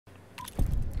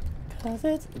Does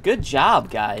it? Good job,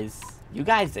 guys. You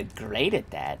guys are great at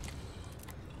that.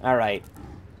 Alright.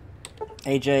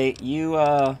 AJ, you,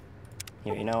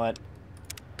 here, you know what?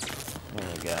 There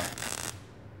you go.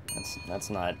 That's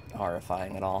not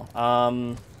horrifying at all.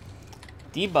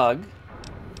 Debug.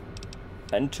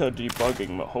 Enter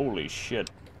debugging, holy shit.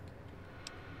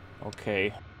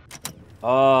 Okay.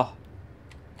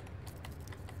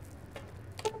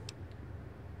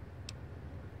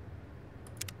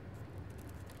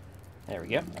 There we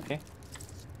go, okay.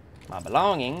 My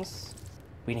belongings.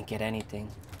 We didn't get anything.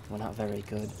 We're not very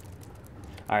good.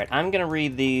 Alright, I'm gonna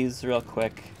read these real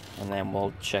quick, and then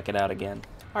we'll check it out again.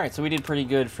 Alright, so we did pretty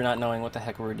good for not knowing what the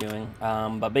heck we were doing.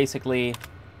 But basically,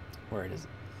 where it is.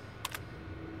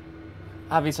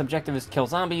 Obvious objective is to kill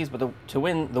zombies, but the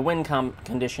win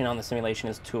condition on the simulation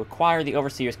is to acquire the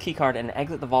Overseer's keycard and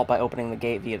exit the vault by opening the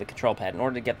gate via the control pad. In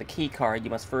order to get the keycard, you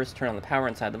must first turn on the power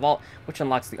inside the vault, which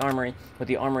unlocks the armory. With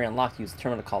the armory unlocked, use the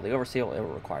terminal to call the Overseer. It will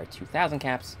require 2,000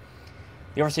 caps.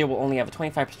 The Overseer will only have a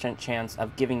 25% chance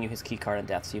of giving you his keycard on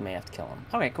death, so you may have to kill him.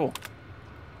 Okay, cool.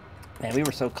 Man, we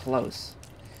were so close.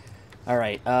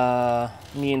 Alright,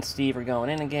 me and Steve are going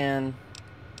in again.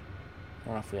 I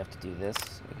don't know if we have to do this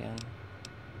again.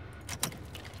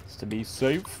 Just to be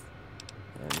safe.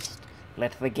 And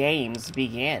let the games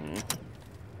begin.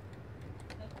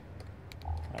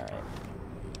 Alright.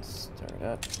 Start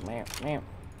up. Meow.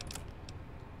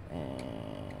 And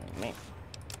meow.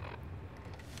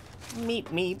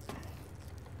 Meep.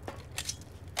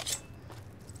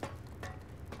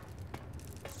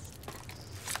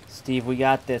 Steve, we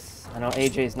got this. I know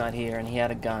AJ's not here, and he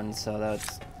had a gun, so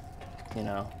that's, you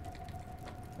know,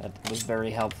 that was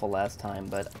very helpful last time,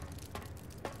 but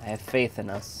I have faith in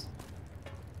us.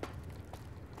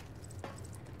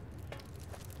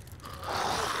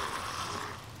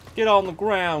 Get on the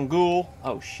ground, ghoul.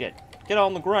 Oh, shit. Get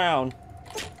on the ground.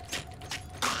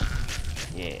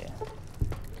 Yeah.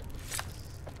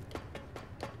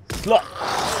 Slut.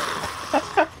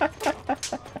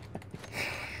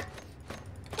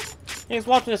 He was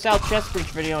watching this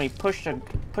ChestBreach video and he pushed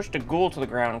a ghoul to the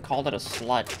ground and called it a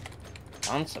slut.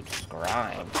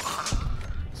 Unsubscribe.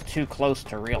 It's too close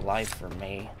to real life for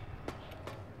me.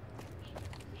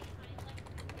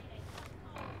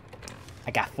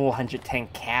 I got 410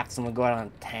 caps. I'm gonna go out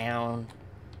on town.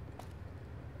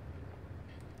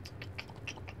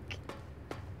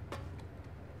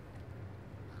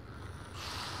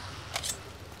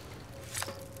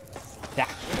 Yeah.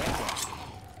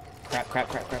 Crap.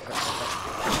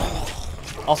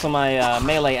 Also, my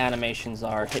melee animations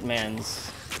are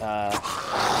Hitman's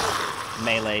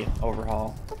melee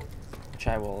overhaul, which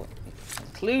I will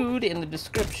include in the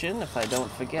description if I don't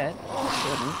forget. I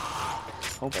shouldn't.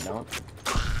 Hope I don't.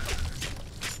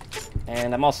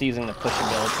 And I'm also using the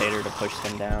pushabilitator to push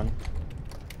them down.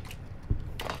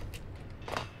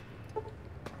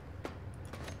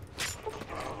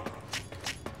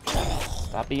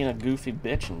 Stop being a goofy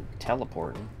bitch and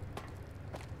teleporting.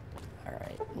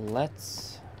 Alright,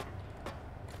 let's...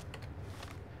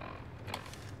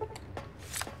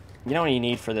 You know what you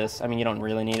need for this? I mean, you don't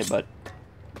really need it, but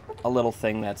a little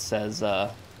thing that says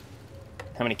how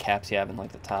many caps you have in,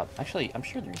 like, the top. Actually, I'm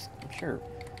sure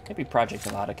maybe Project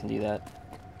Nevada can do that.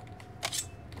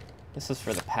 This is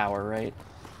for the power, right?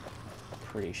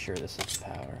 Pretty sure this is the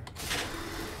power.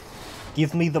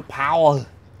 Give me the power!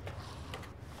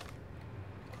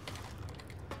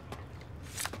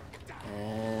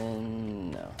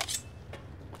 And no.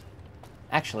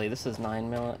 Actually, this is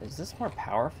 9mm. Is this more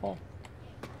powerful?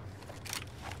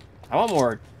 I want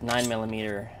more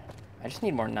 9mm. I just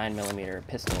need more 9mm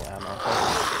pistol ammo.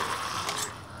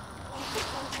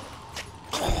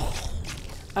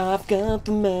 I've got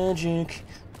the magic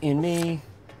in me.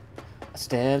 I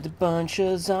stabbed a bunch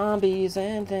of zombies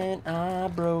and then I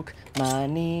broke my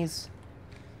knees.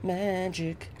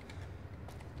 Magic.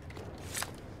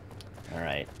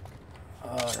 Alright.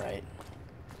 Alright.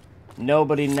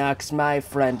 Nobody knocks my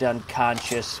friend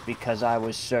unconscious because I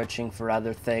was searching for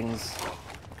other things.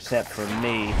 Except for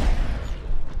me.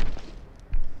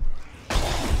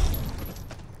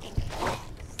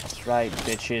 That's right,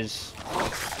 bitches.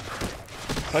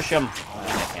 Push him. Oh,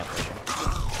 I can't push him.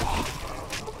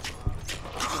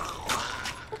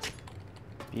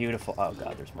 Beautiful. Oh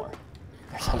god, there's more.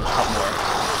 There's a lot more.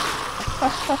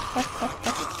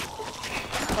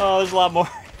 Oh, there's a lot more.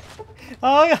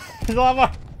 Oh god, there's a lot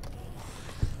more.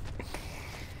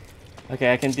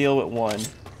 Okay, I can deal with one.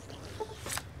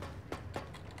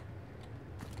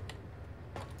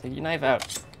 Take your knife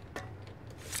out.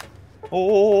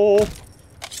 Oh!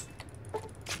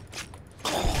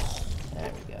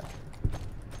 There we go.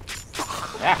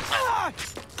 Ah.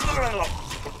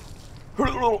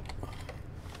 What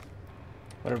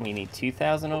do we need?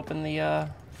 2,000 open the,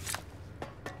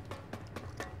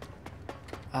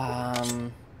 I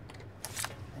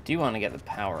do want to get the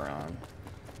power on.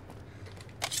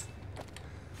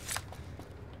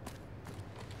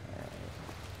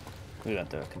 We went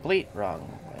the complete wrong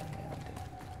way.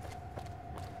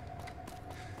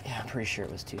 Yeah, I'm pretty sure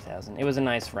it was 2,000. It was a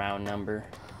nice round number.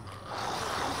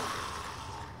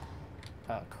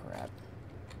 Oh, crap.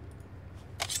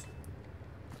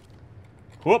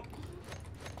 Whoop!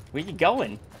 Where you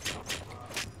going?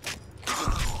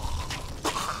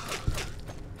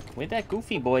 Where'd that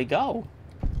goofy boy go?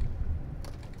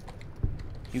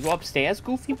 You go upstairs,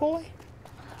 goofy boy?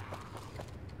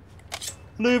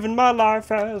 Living my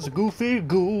life as a goofy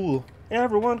ghoul.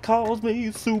 Everyone calls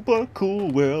me super cool.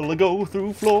 Well, I go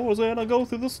through floors and I go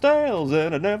through the stairs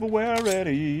and I never wear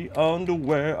any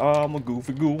underwear. I'm a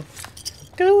goofy ghoul.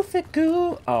 Goofy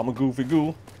ghoul. I'm a goofy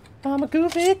ghoul. I'm a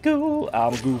goofy ghoul.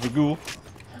 I'm a goofy ghoul.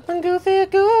 I'm a goofy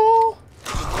ghoul.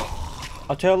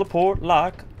 I teleport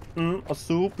like a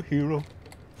superhero.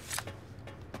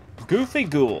 Goofy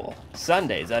Ghoul,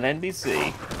 Sundays on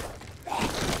NBC.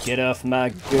 Get off my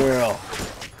girl.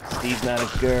 Steve's not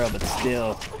a girl, but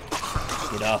still,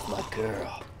 get off my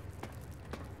girl.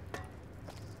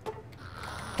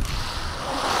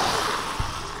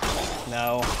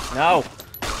 No, no,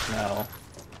 no,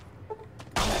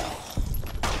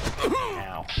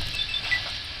 no.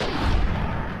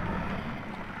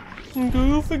 Ow.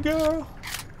 Goofy girl.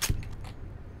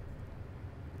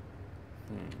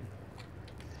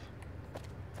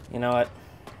 You know what?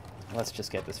 Let's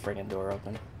just get this friggin' door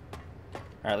open.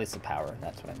 Or at least the power,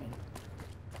 that's what I mean.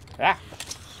 Ah!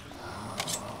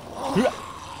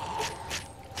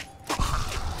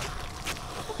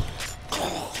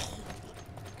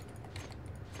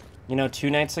 You know, 2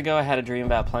 nights ago I had a dream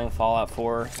about playing Fallout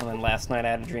 4, and then last night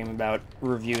I had a dream about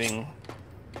reviewing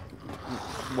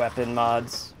weapon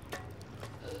mods.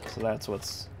 So that's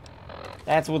what's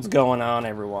going on,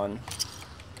 everyone.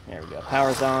 There we go.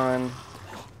 Power's on.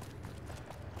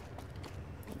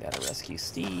 Gotta rescue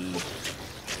Steve.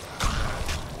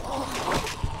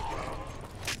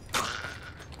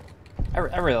 I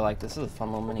really like this. This is a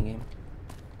fun little minigame.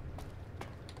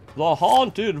 The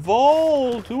Haunted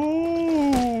Vault!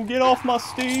 Ooh! Get off my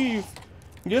Steve!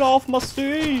 Get off my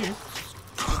Steve!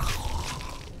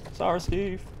 Sorry,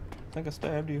 Steve. I think I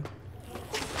stabbed you.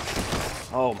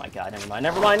 Oh my god, never mind,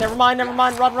 never mind, never mind, never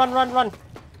mind! Run, run, run, run!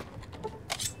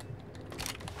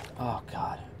 Oh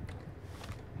god.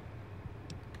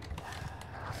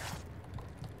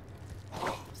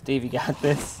 Steve, you got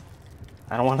this.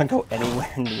 I don't want to go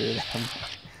anywhere near them.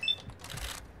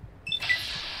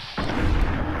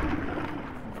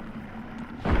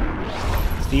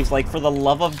 Steve's like, for the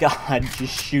love of God,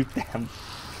 just shoot them.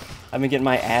 I've been getting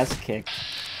my ass kicked.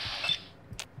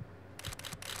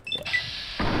 Yeah.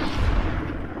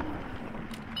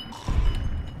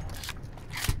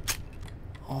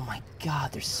 Oh my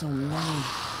god, there's so many.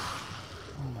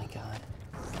 Oh my god.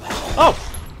 Oh!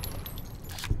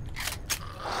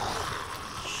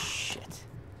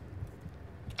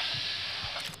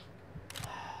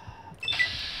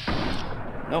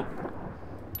 Nope.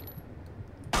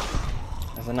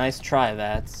 That's a nice try,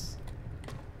 that's.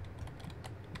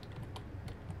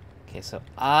 Okay, so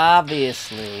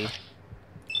obviously.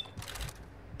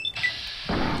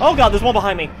 Oh god, there's one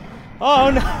behind me. Oh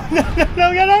no, no,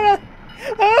 no, no, no, no.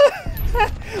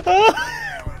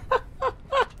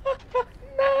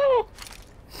 No.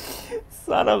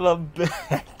 Son of a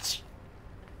bitch.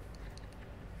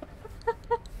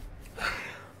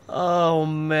 Oh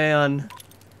man.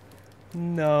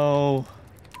 No.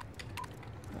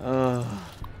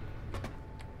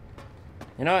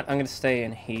 You know what? I'm gonna stay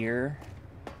in here.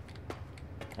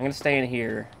 I'm gonna stay in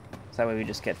here, so that way we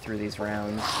just get through these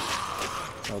rounds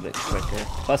a little bit quicker.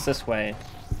 Plus this way,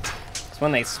 because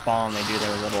when they spawn, they do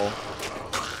their little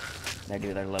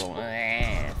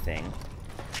thing.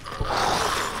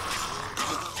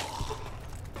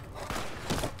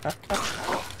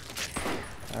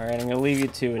 All right, I'm gonna leave you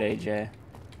to it, AJ.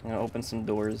 I'm gonna open some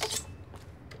doors.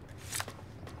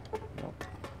 Nope.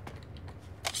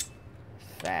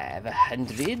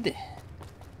 500.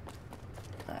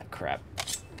 Ah, crap.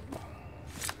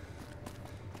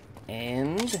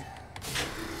 And there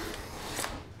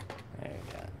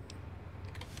we go.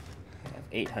 We have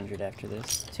 800 after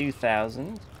this.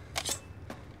 2,000.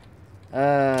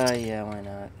 Yeah, why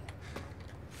not?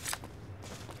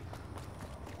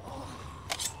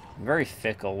 I'm very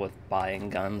fickle with buying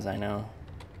guns, I know.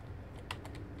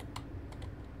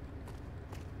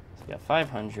 So we got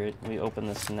 500. We open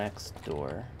this next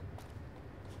door.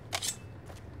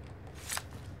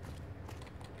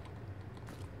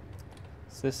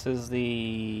 So this is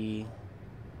the...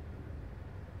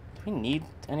 Do we need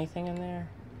anything in there?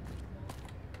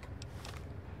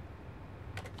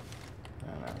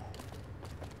 I don't know.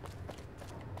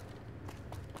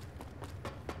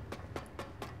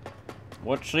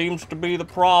 What seems to be the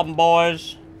problem,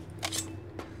 boys?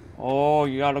 Oh,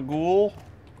 you got a ghoul?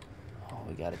 Oh,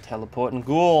 we got a teleporting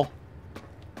ghoul.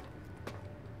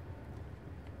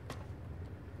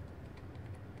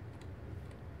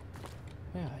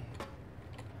 Where are you?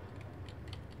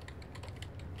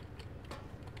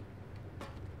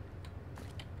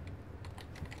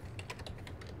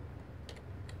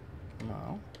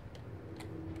 No.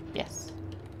 Yes.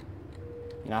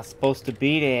 You're not supposed to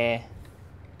be there.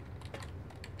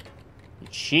 You're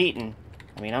cheating.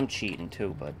 I mean, I'm cheating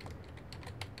too, but...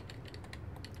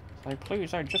 It's like,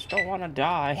 please, I just don't want to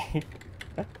die.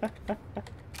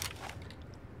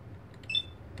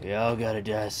 We all gotta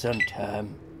die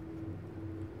sometime.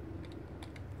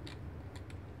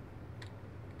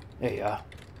 There you are.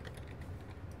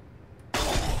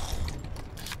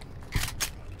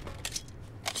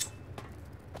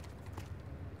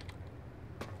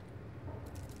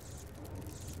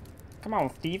 Come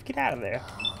on, Steve, get out of there.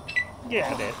 Get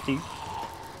out of there, Steve.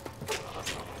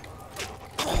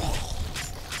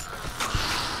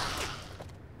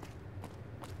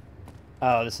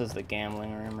 Oh, this is the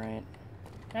gambling room, right?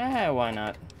 Ah, why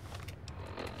not?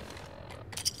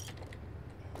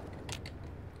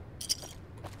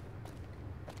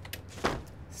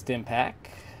 Stim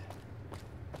pack.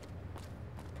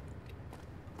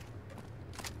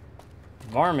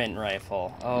 Varmint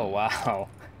rifle. Oh, wow.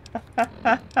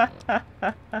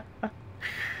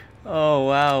 Oh,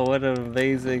 wow, what an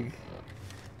amazing...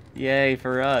 Yay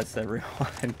for us,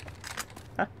 everyone.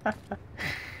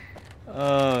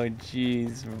 Oh,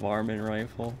 jeez, varmint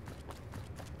rifle.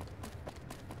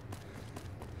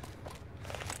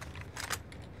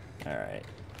 Alright.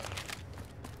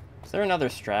 Is there another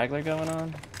straggler going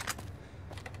on?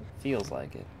 Feels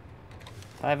like it.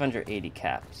 580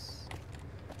 caps.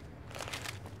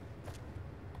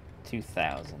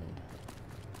 2,000.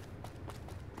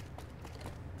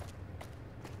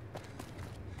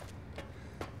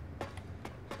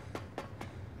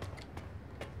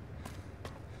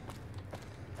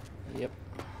 Yep.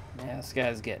 Yeah, this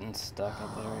guy's getting stuck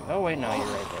up there. Oh, wait, no, you're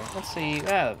right there. Let's see.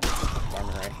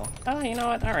 Varmint rifle. Oh, you know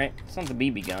what? Alright. It's not the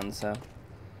BB gun, so.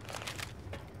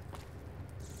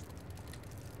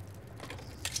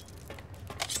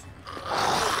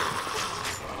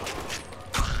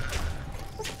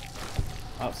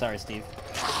 Oh, sorry, Steve.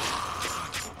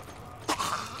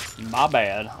 My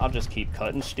bad. I'll just keep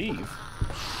cutting Steve.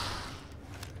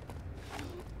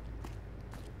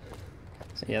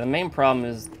 So yeah, the main problem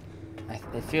is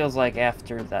it feels like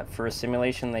after that first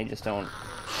simulation they just don't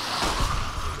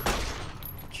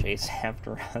chase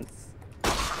after us.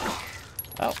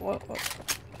 Oh, whoa.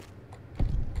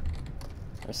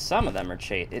 Or some of them are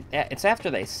it's after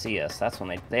they see us. That's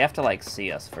when they have to like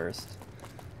see us first.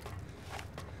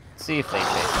 See if they chase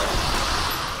us.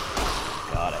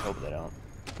 God, I hope they don't.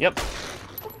 Yep.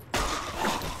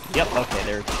 Yep, okay,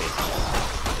 they're chasing us.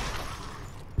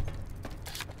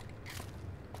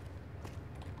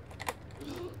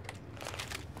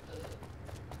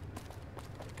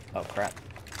 Oh, crap.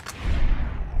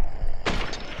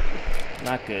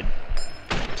 Not good.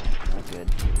 Not good.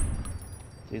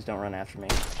 Please don't run after me.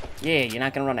 Yeah, you're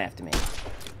not gonna run after me.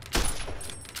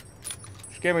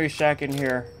 Just give me a second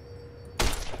here.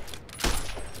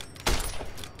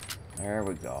 There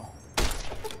we go.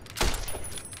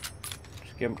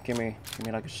 Just give me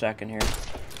like a second here.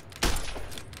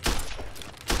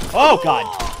 Oh God!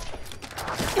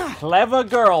 Clever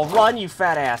girl, run you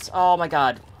fat ass! Oh my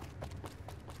God!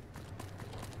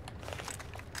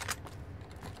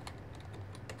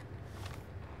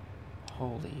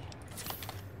 Holy!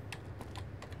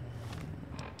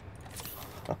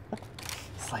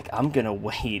 It's like I'm gonna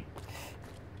wait.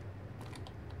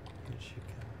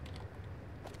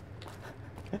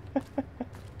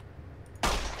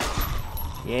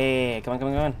 Yeah, come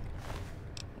on.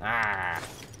 Ah.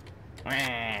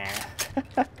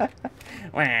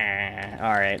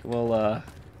 Alright, well, I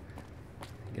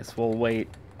guess we'll wait.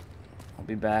 I'll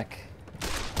be back.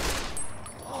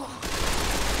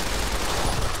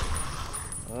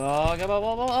 Oh, come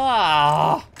on.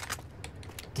 Oh.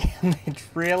 Damn it,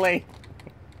 really?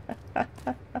 Well,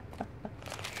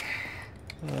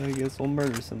 I guess we'll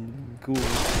murder some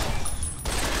ghouls.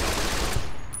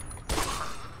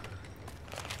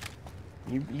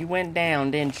 You went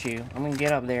down, didn't you? I'm gonna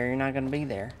get up there. You're not gonna be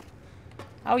there.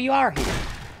 Oh, you are here.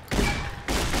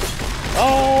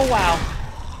 Oh, wow.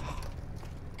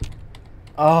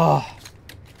 Oh.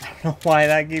 I don't know why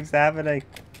that keeps happening.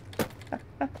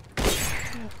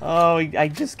 Oh, I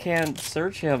just can't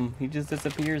search him. He just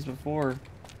disappears before.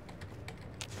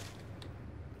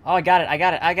 Oh, I got it. I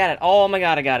got it. I got it. Oh my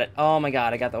god, I got it. Oh my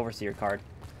god, I got the Overseer card.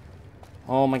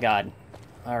 Oh my god.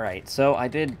 Alright, so I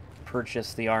did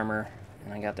purchase the armor,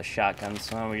 and I got the shotgun,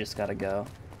 so now we just gotta go.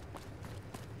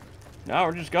 Now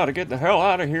we just gotta get the hell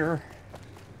out of here.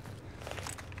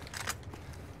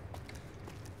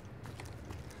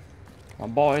 My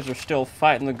boys are still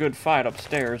fighting the good fight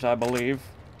upstairs, I believe.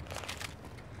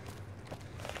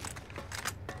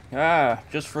 Ah,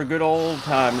 just for good old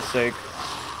time's sake.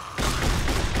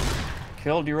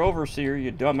 Killed your Overseer,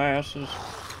 you dumbasses.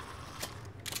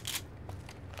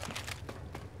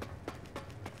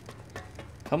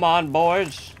 Come on,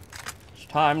 boys. It's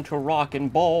time to rock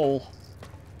and bowl.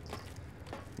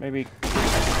 Maybe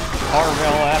Carvel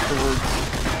afterwards.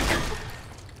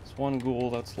 There's one ghoul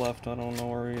that's left. I don't know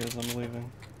where he is. I'm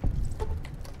leaving.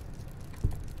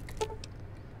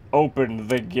 Open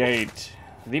the gate.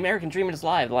 The American dream is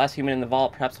live. The last human in the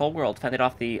vault, perhaps whole world, fended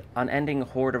off the unending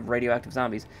horde of radioactive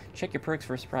zombies. Check your perks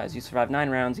for a surprise. You survived 9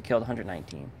 rounds. You killed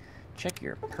 119. Check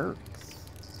your perks.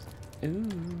 Ooh.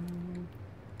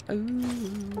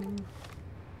 Ooh.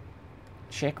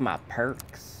 Check my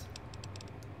perks.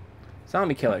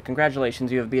 Zombie Killer.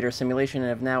 Congratulations, you have beat our simulation and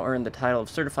have now earned the title of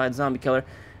Certified Zombie Killer.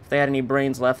 If they had any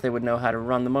brains left, they would know how to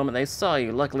run the moment they saw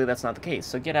you. Luckily, that's not the case,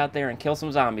 so get out there and kill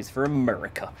some zombies for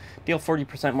America. Deal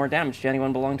 40% more damage to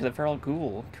anyone belonging to the feral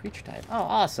ghoul creature type. Oh,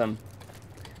 awesome.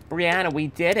 Brianna, we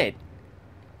did it.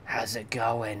 How's it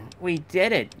going? We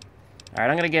did it. Alright,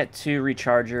 I'm gonna get 2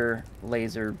 recharger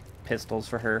laser pistols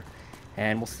for her.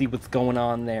 And we'll see what's going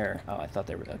on there. Oh, I thought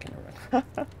they were... Okay, never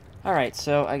mind. Alright,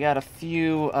 so I got a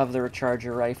few of the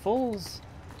recharger rifles.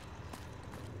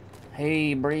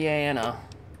 Hey, Brianna.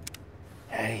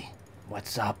 Hey,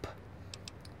 what's up?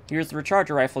 Here's the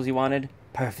recharger rifles you wanted.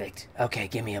 Perfect. Okay,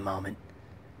 give me a moment.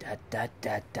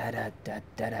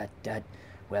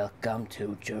 Welcome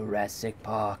to Jurassic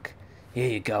Park. Here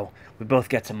you go. We both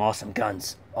get some awesome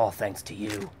guns. All thanks to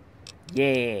you.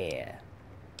 Yeah.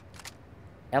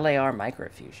 LAR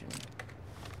microfusion.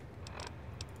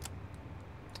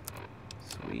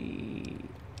 Sweet.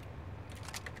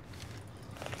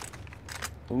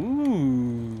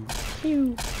 Ooh.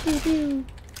 Pew, pew, pew.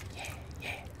 Yeah,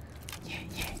 yeah, yeah,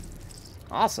 yeah.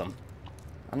 Awesome.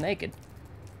 I'm naked.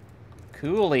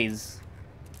 Coolies.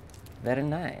 Very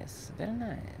nice. Very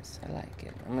nice. I like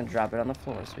it. I'm gonna drop it on the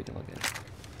floor so we can look at it.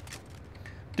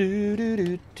 Do do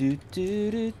do do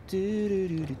do do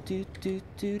do do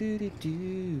do do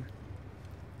do.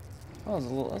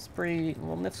 Oh, that's pretty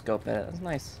little nif scope at it. That's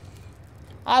nice.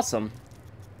 Awesome.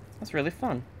 That's really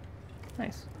fun.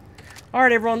 Nice.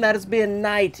 Alright, everyone, that has been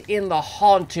Night in the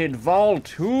Haunted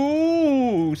Vault.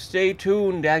 Ooh, stay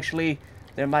tuned. Actually,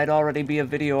 there might already be a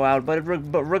video out, but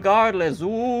regardless,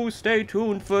 ooh, stay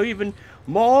tuned for even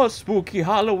more spooky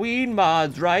Halloween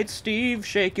mods, right, Steve?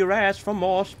 Shake your ass for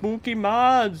more spooky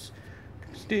mods.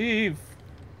 Steve.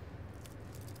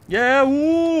 Yeah,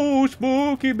 ooh,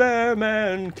 spooky bear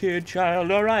man, kid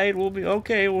child. Alright, we'll be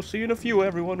okay. We'll see you in a few,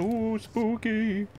 everyone. Ooh, spooky.